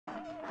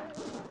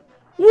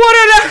What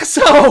an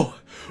asshole!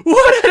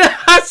 What an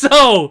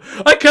asshole!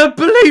 I can't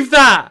believe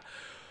that!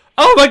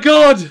 Oh my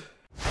god!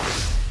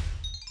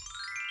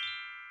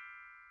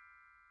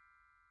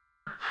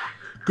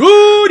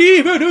 Good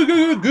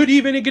evening, good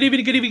evening, good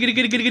evening, good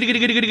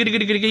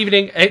evening, good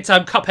evening. It's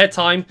Cuphead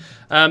time.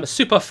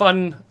 Super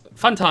fun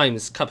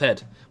times,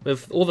 Cuphead.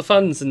 With all the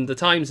funs and the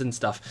times and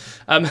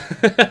stuff.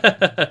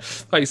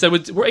 Right, so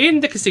we're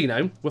in the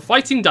casino. We're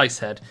fighting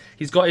Dicehead.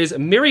 He's got his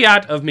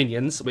myriad of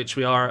minions, which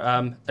we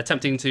are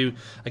attempting to,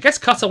 I guess,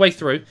 cut our way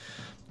through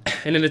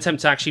in an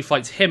attempt to actually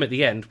fight him at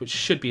the end, which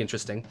should be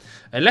interesting.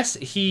 Unless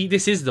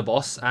this is the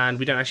boss, and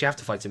we don't actually have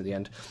to fight him at the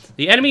end.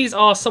 The enemies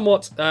are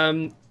somewhat,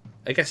 I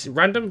guess,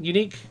 random,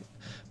 unique,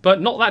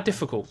 but not that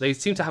difficult. They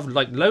seem to have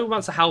like low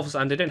amounts of health,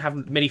 and they don't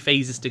have many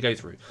phases to go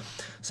through.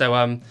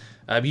 So,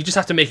 you just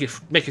have to make it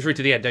through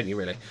to the end, don't you,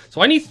 really?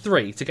 So I need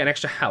 3 to get an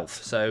extra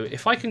health. So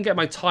if I can get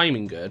my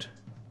timing good...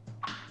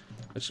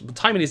 Which,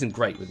 timing isn't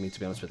great with me, to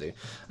be honest with you.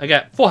 I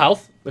get 4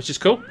 health, which is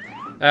cool.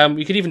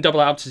 You could even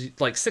double it up to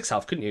like 6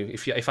 health, couldn't you?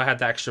 If I had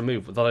that extra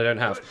move that I don't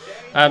have.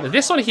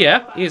 This one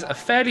here is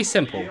fairly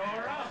simple.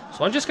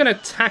 So I'm just going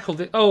to tackle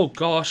the... Oh,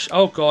 gosh.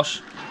 Oh,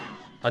 gosh.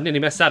 I nearly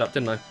messed that up,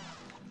 didn't I?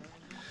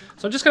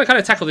 So I'm just going to kind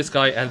of tackle this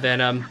guy and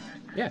then,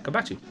 yeah, come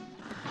back to you.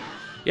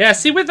 Yeah,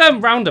 see, with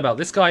Roundabout,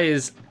 this guy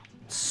is...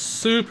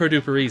 super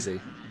duper easy.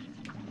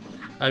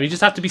 You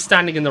just have to be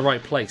standing in the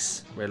right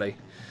place, really.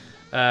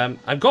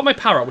 I've got my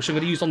power up, which I'm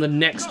going to use on the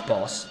next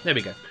boss. There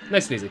we go.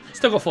 Nice and easy.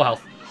 Still got 4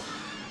 health.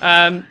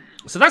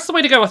 So that's the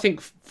way to go, I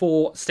think,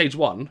 for stage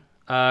 1.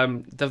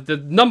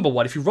 The number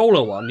 1, if you roll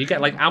a 1, you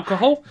get like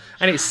alcohol,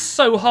 and it's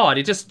so hard.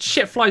 It just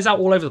shit flies out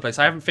all over the place.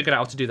 I haven't figured out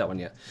how to do that one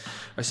yet.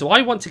 Right, so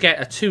I want to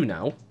get a 2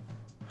 now.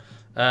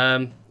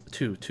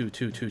 2.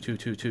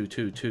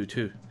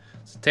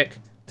 So tick,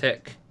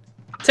 tick,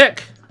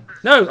 tick.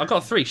 No, I got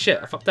a 3. Shit,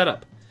 I fucked that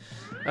up.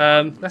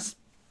 That's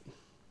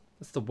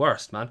the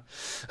worst, man.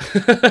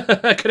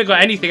 I could have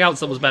got anything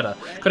else that was better.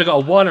 Could have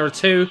got a 1 or a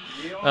 2.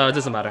 It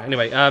doesn't matter.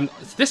 Anyway,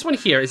 this one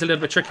here is a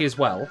little bit tricky as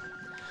well.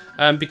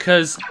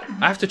 Because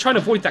I have to try and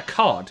avoid that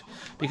card.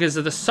 Because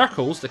of the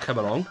circles that come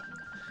along.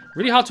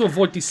 Really hard to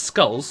avoid these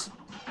skulls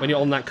when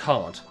you're on that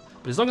card.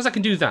 But as long as I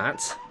can do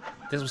that,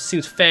 this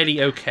seems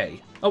fairly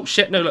okay. Oh,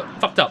 shit, no, look,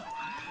 fucked up.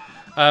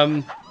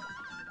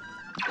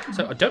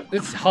 So I don't...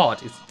 It's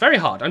hard. It's very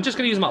hard. I'm just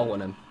going to use my ult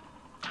on him.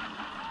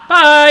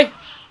 Bye!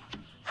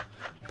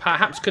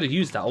 Perhaps could have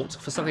used that ult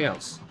for something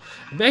else.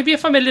 Maybe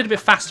if I'm a little bit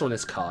faster on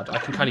this card, I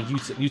can kind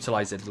of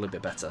utilize it a little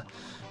bit better.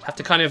 Have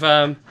to kind of...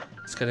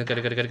 It's going to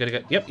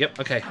go. Yep,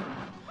 okay.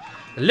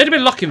 A little bit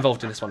of luck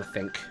involved in this one, I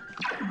think.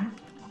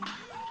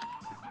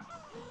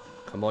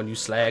 Come on, you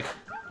slag.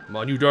 Come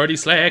on, you dirty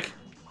slag.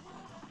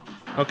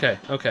 Okay.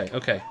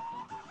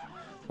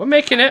 We're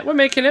making it.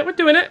 We're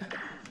doing it.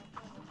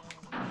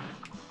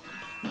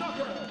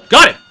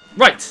 Got it!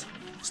 Right.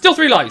 Still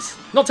 3 lives.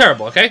 Not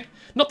terrible, okay?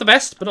 Not the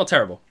best, but not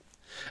terrible.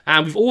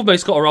 And we've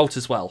almost got our ult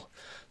as well.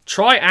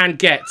 Try and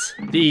get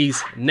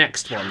these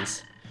next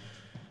ones.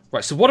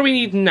 Right, so what do we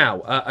need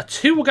now? A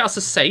 2 will get us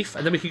a safe,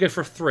 and then we can go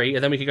for a 3,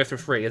 and then we can go for a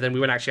 3, and then we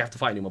won't actually have to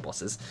fight any more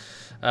bosses.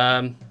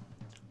 Okay,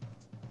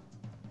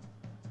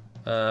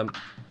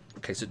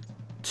 so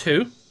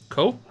 2.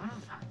 Cool.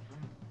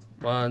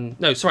 1...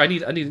 No,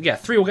 sorry, I need... Yeah,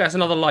 3 will get us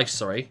another life,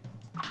 sorry.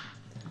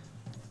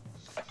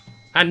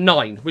 And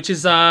 9, which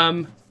is,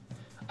 I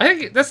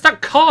think that's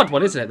that card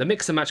one, isn't it? The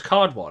mix and match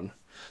card one.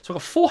 So I've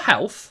got 4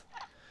 health.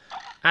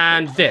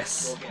 And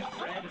this.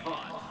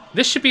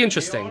 This should be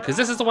interesting, because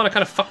this is the one I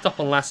kind of fucked up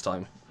on last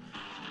time.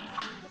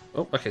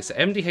 Oh, okay, so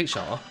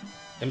MDHR.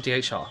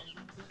 MDHR.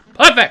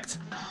 Perfect!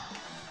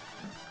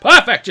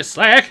 Perfect, you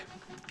slag!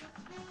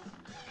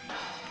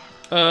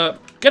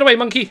 Get away,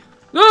 monkey!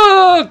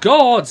 Oh,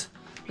 God!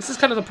 This is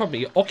kind of the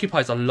problem. It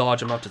occupies a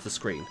large amount of the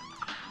screen.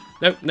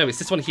 No, it's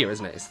this one here,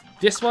 isn't it? It's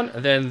this one,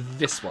 and then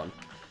this one.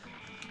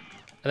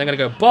 And I'm gonna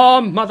go,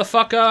 bomb,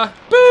 motherfucker!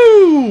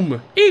 Boom!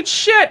 Eat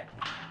shit!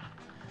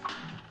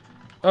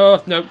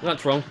 Oh, no,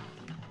 that's wrong.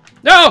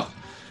 No!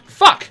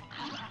 Fuck!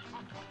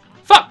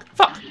 Fuck!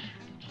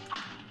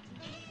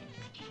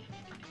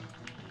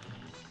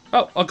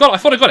 Oh, I got it. I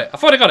thought I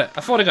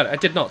got it. I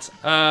did not.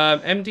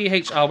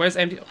 MDHR, where's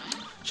MD...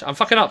 I'm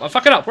fucking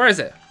up. Where is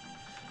it?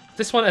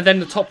 This one, and then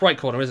the top right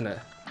corner, isn't it?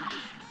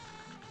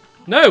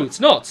 No, it's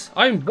not.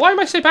 Why am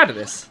I so bad at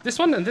this? This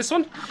one and this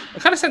one? I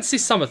kind of sense to see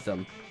some of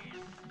them.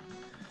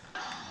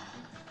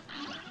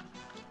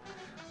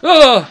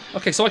 Oh!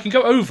 Okay, so I can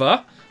go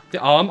over the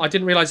arm. I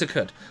didn't realise I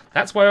could.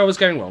 That's where I was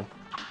going wrong.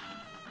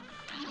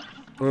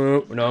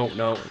 Oh,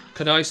 no.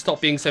 Can I stop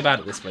being so bad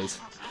at this, please?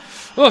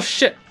 Oh,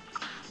 shit.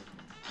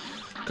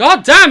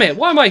 God damn it!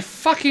 Why am I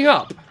fucking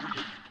up?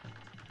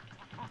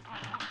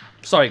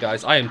 Sorry,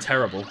 guys. I am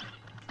terrible.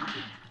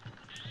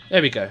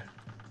 There we go.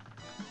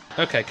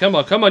 Okay, come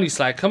on, you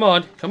slag. Come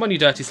on, you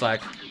dirty slag.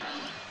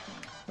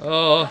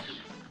 Oh,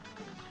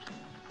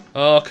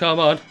 come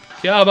on.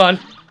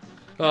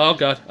 Oh,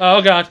 God.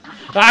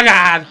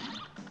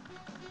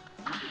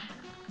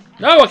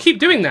 No, I keep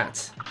doing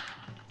that.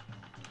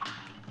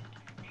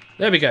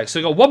 There we go. So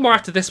we got one more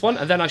after this one,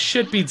 and then I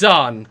should be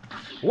done.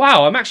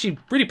 Wow, I'm actually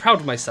really proud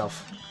of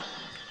myself.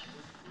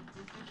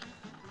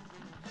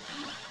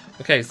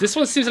 Okay, so this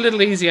one seems a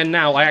little easier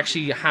now. I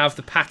actually have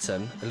the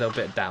pattern a little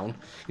bit down.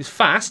 He's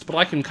fast, but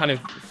I can kind of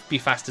be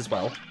fast as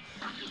well.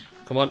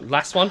 Come on,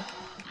 last one.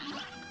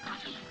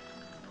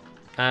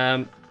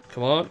 Come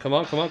on, come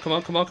on, come on, come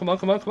on, come on, come on,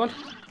 come on, come on.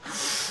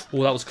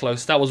 Oh, that was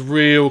close. That was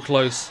real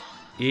close.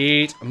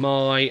 Eat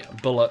my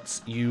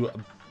bullets, you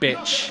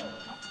bitch.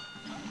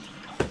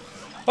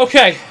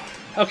 Okay,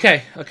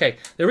 okay, okay.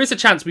 There is a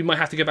chance we might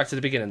have to go back to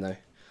the beginning though.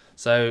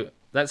 So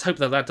let's hope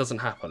that that doesn't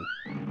happen.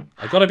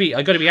 I gotta be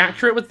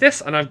accurate with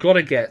this, and I've got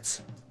to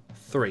get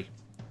 3.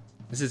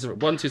 This is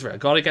 1, 2, 3. I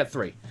gotta get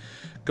 3.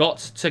 Got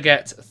to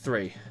get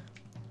 3.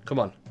 Come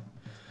on.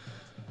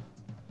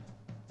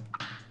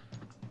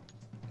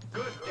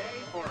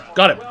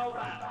 Got him.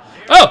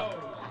 Oh!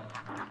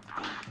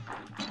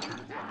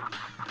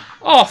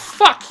 Oh,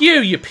 fuck you,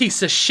 you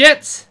piece of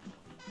shit!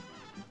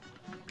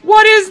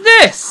 What is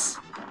this?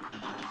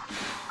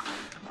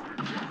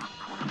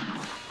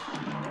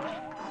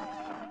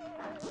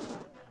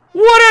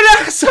 What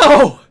an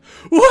asshole!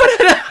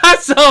 What an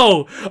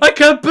asshole! I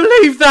can't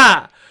believe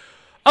that!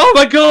 Oh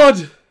my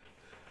god!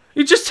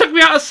 He just took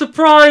me out of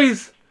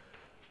surprise!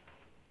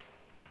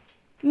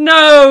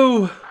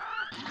 No!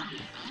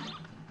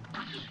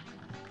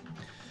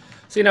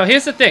 See, now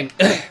here's the thing.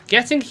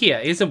 Getting here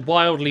isn't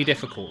wildly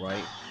difficult,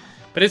 right?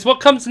 But it's what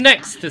comes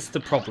next that's the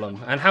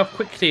problem, and how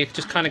quickly it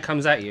just kind of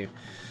comes at you.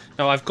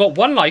 Now, I've got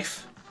 1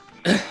 life,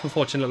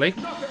 unfortunately.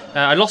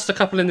 I lost a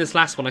couple in this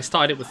last one. I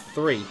started it with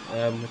 3,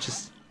 which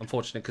is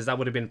unfortunate, because that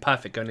would have been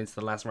perfect going into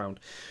the last round.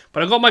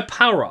 But I got my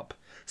power-up,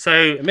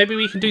 so maybe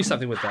we can do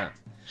something with that.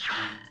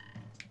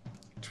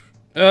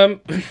 So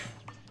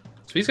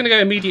he's going to go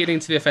immediately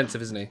into the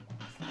offensive, isn't he?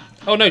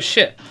 Oh, no,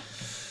 shit.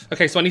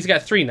 Okay, so I need to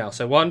get a 3 now.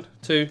 So 1,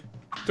 2,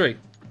 3.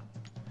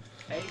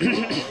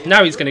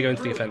 Now he's going to go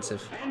into the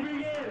offensive.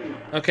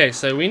 Okay,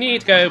 so we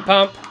need to go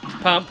pump,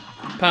 pump,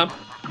 pump,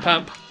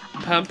 pump,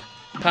 pump,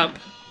 pump.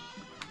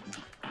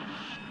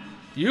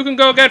 You can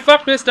go get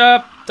fucked,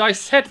 mister.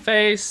 Dice head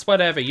face,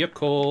 whatever you're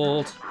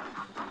called.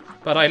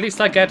 But at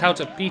least I get how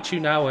to beat you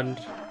now and...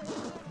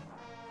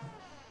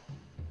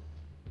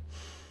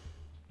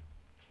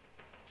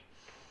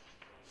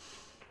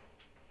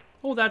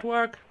 All that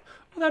work?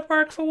 All that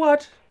work for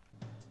what?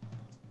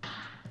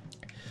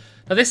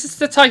 Now this is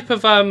the type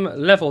of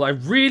level I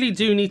really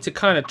do need to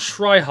kind of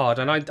try hard,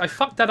 and I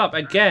fucked that up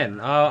again.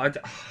 I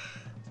don't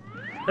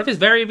know if it's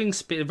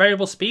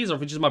variable speeds or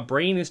if it's just my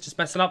brain is just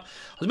messing up.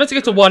 I was meant to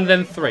go to 1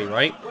 then 3,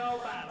 right?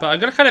 But I'm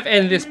going to kind of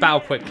end this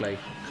battle quickly,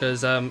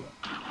 because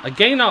I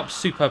gain up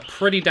super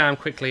pretty damn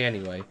quickly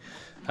anyway.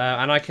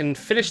 And I can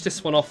finish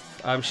this one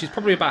off. She's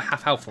probably about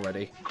half health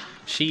already.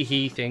 She,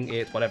 he, thing,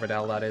 it, whatever the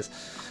hell that is.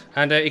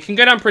 And it can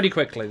go down pretty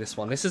quickly, this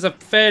one. This is a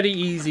fairly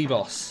easy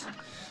boss.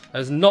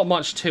 There's not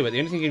much to it. The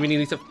only thing you really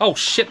need to... Oh,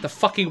 shit, the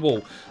fucking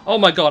wall. Oh,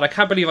 my God. I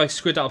can't believe I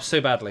screwed that up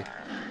so badly.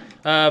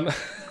 I was going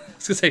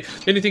to say,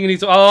 the only thing you need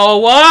to... Oh,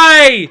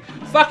 why?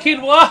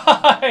 Fucking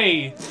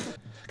why?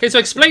 Okay, so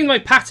explain my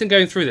pattern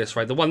going through this,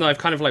 right? The one that I've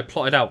kind of, like,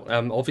 plotted out.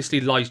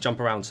 Obviously, lies jump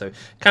around, so it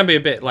can be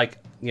a bit, like,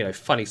 you know,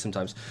 funny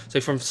sometimes.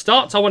 So from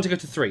start, I want to go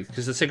to 3,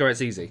 because the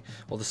cigarette's easy.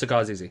 Or the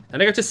cigar's easy. Then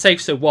I go to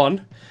safe, so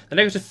 1. Then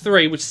I go to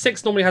 3, which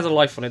 6 normally has a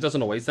life on it.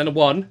 Doesn't always. Then a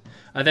 1.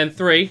 And then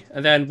 3.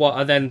 And then what?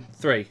 And then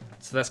 3.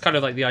 So that's kind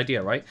of like the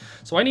idea, right?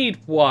 So I need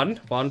 1.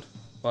 1.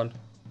 1.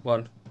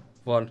 1.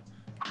 1.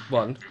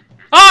 1.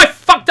 Oh, I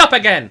fucked up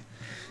again!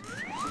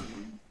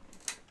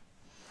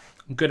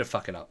 I'm good at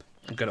fucking up.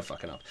 I'm good at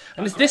fucking up.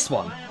 And it's this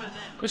one.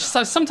 Which is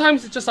like,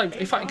 sometimes it's just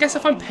like, I guess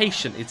if I'm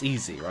patient, it's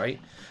easy, right?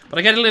 But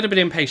I get a little bit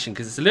impatient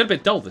because it's a little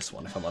bit dull, this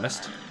one, if I'm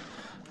honest.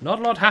 Not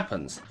a lot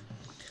happens.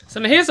 So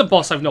now here's a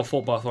boss I've not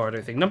fought before, I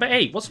don't think. Number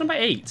 8. What's number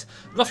 8?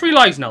 I've got 3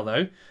 lives now,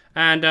 though.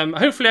 And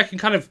hopefully I can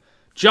kind of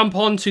jump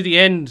on to the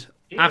end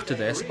after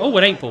this. Oh,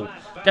 an 8-ball.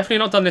 Definitely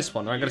not done this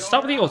one. I'm going to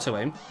start with the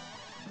auto-aim.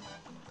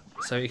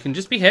 So it can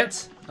just be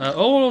hit.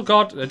 Oh,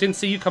 God. I didn't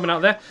see you coming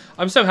out there.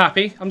 I'm so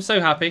happy. I'm so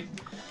happy.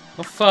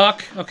 Oh,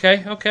 fuck.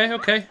 Okay, okay,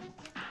 okay.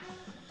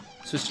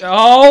 So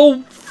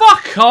oh,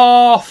 fuck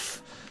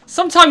off!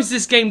 Sometimes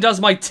this game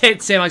does my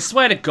tits in, I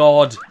swear to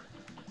God.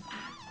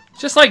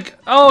 Just like,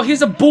 oh,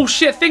 here's a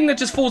bullshit thing that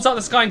just falls out of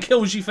the sky and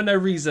kills you for no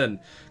reason.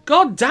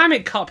 God damn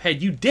it,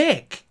 Cuphead, you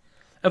dick.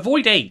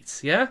 Avoid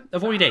 8, yeah?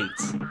 Avoid 8.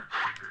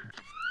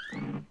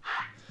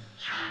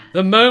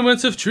 The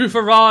moment of truth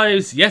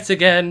arrives. Yet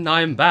again,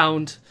 I am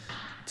bound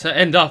to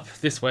end up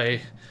this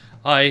way.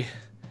 What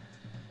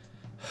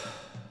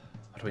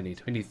do we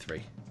need? We need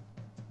 3.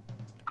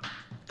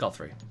 Got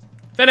 3.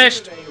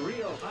 Finished!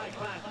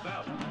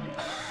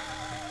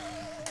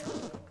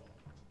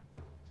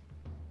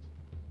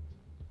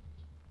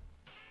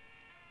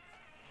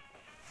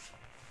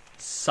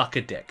 Suck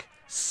a dick.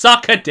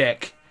 Suck a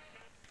dick!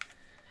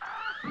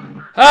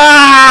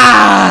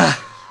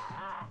 Ah!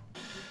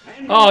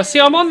 Oh, see,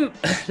 I'm on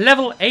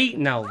level 8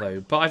 now, though,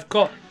 but I've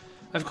got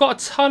a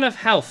ton of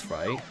health,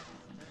 right?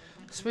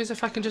 I suppose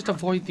if I can just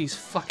avoid these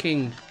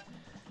fucking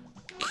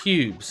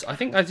cubes. I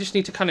think I just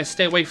need to kind of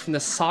stay away from the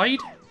side.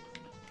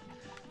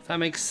 If that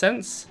makes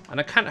sense. And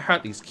I can't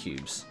hurt these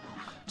cubes.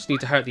 Just need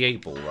to hurt the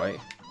 8 ball, right?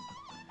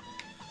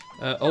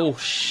 Oh,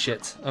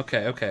 shit.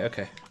 Okay, okay,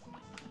 okay.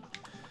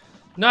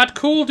 Not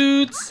cool,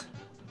 dudes.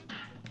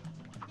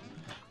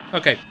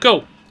 Okay,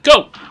 go.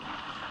 Go!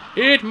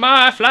 Eat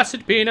my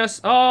flaccid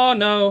penis. Oh,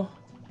 no.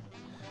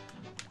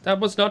 That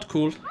was not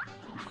cool.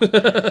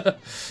 I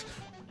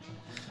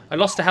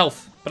lost a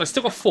health, but I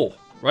still got 4,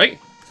 right?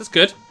 That's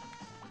good.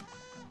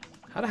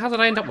 How the hell did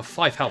I end up with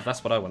 5 health?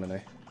 That's what I want to know.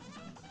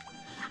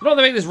 You know what,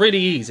 they make this really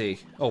easy.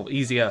 Oh,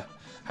 easier.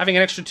 Having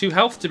an extra 2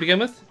 health to begin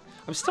with.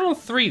 I'm still on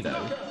 3,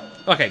 though.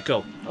 Okay,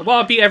 cool. Well,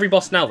 I beat every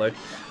boss now, though.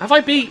 Have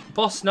I beat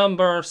boss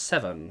number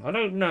 7? I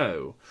don't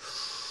know.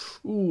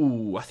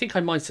 Ooh, I think I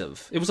might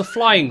have. It was a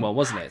flying one,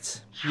 wasn't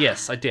it?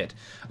 Yes, I did.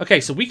 Okay,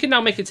 so we can now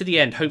make it to the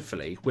end,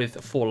 hopefully,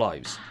 with 4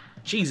 lives.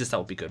 Jesus, that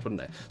would be good, wouldn't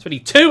it? So we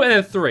need 2 and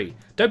then 3.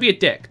 Don't be a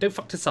dick. Don't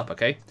fuck this up,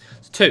 okay?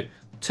 So 2,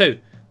 2,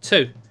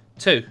 2,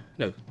 2.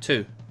 No,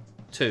 2,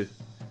 2,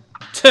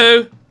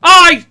 2.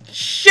 Oh,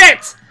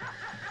 shit!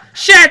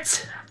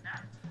 Shit!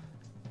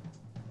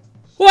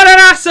 What an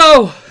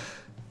asshole!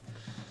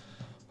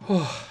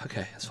 Oh,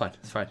 okay, that's fine.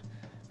 That's fine.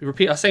 We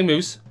repeat our same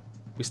moves.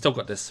 We still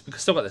got this. We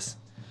still got this.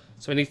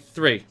 So we need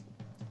 3.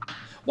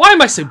 Why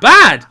am I so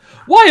bad?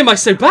 Why am I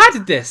so bad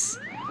at this?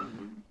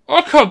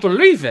 I can't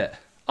believe it.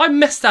 I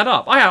messed that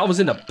up. I was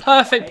in a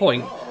perfect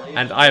point,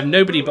 and I have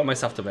nobody but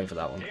myself to blame for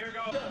that one.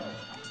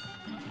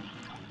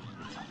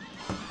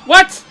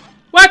 What?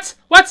 What?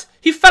 What?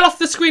 He fell off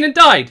the screen and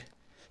died.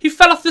 He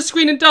fell off the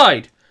screen and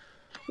died.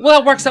 Well,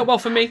 that works out well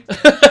for me.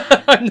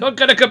 I'm not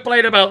going to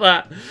complain about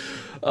that.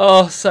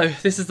 Oh, so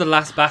this is the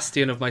last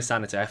bastion of my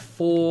sanity. I have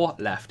 4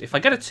 left. If I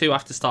get a 2, I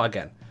have to start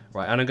again.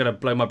 Right, and I'm going to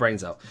blow my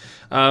brains out.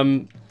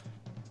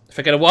 If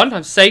I get a 1,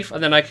 I'm safe,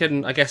 and then I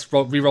can, I guess,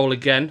 re-roll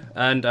again.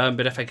 And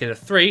but if I get a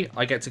 3,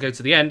 I get to go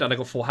to the end, and I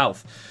got 4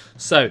 health.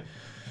 So,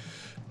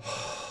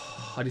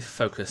 I need to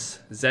focus.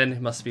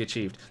 Zen must be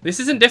achieved. This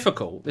isn't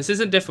difficult. This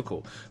isn't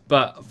difficult.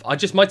 But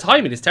my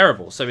timing is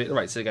terrible. So,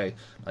 right, so go,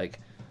 like,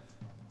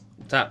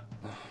 that.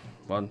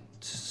 1,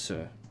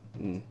 2,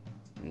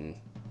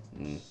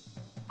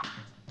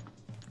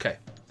 Okay.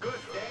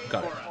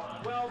 Got it.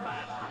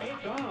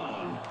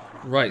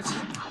 Right.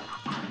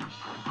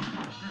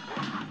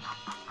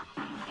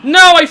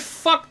 No, I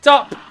fucked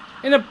up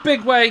in a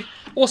big way.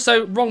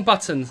 Also, wrong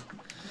button.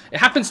 It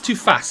happens too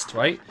fast,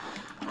 right?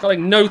 Got like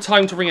no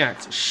time to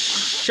react.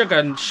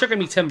 Sugar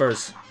me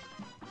timbers.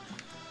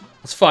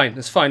 That's fine,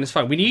 that's fine, that's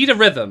fine. We need a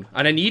rhythm,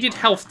 and I needed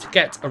health to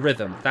get a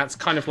rhythm. That's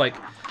kind of like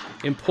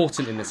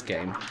important in this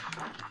game.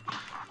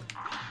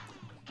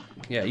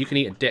 Yeah, you can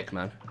eat a dick,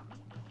 man.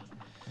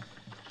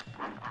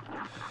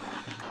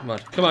 Come on,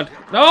 come on.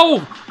 No!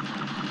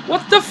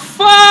 What the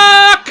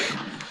fuck?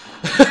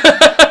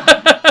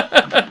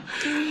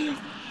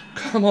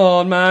 Come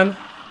on, man.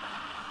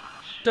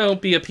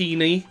 Don't be a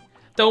peenie.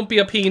 Don't be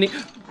a peenie.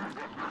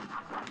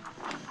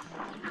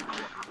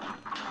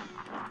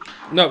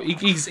 No,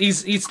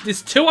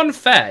 it's too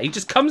unfair. He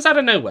just comes out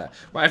of nowhere.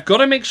 Right, I've got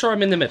to make sure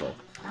I'm in the middle.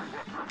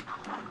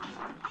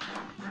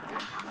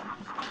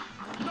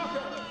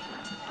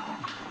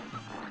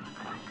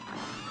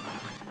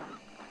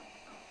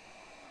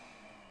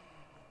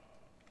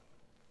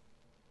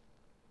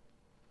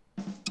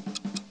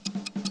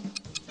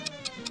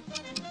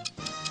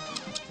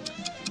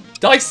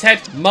 Dice head,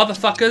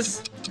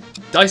 motherfuckers.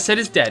 Dice head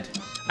is dead.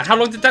 And how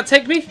long did that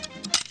take me?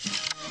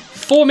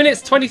 4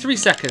 minutes, 23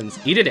 seconds.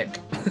 Eat a dick.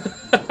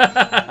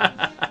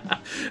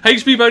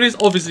 HP bonus,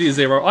 obviously a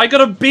 0. I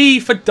got a B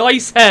for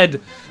Dice Head.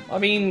 I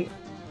mean,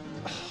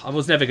 I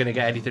was never going to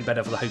get anything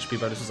better for the HP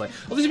bonus. Was like,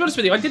 well, to be honest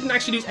with you, I didn't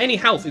actually lose any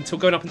health until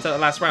going up into the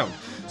last round.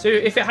 So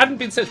if it hadn't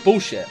been such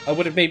bullshit, I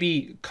would have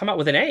maybe come out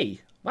with an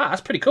A. Wow,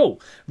 that's pretty cool.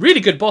 Really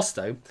good boss,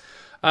 though.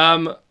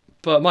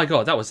 But my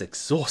god, that was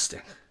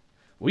exhausting.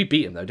 We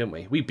beat him, though, didn't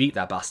we? We beat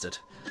that bastard.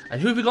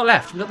 And who have we got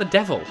left? We got the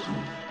devil.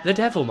 The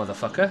devil,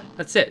 motherfucker.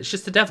 That's it. It's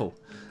just the devil.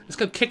 Let's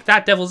go kick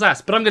that devil's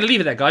ass. But I'm going to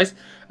leave it there, guys.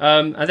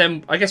 And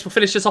then I guess we'll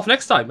finish this off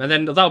next time. And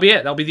then that'll be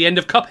it. That'll be the end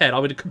of Cuphead. I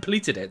would have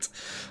completed it.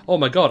 Oh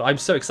my god, I'm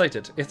so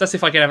excited. That's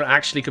if I can ever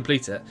actually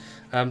complete it.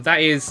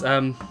 That is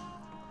to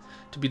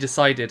be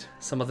decided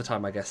some other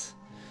time, I guess.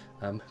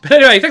 But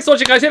anyway, thanks for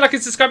watching, guys. Hit like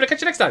and subscribe. And I'll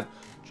catch you next time.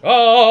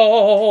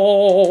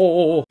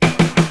 Ciao!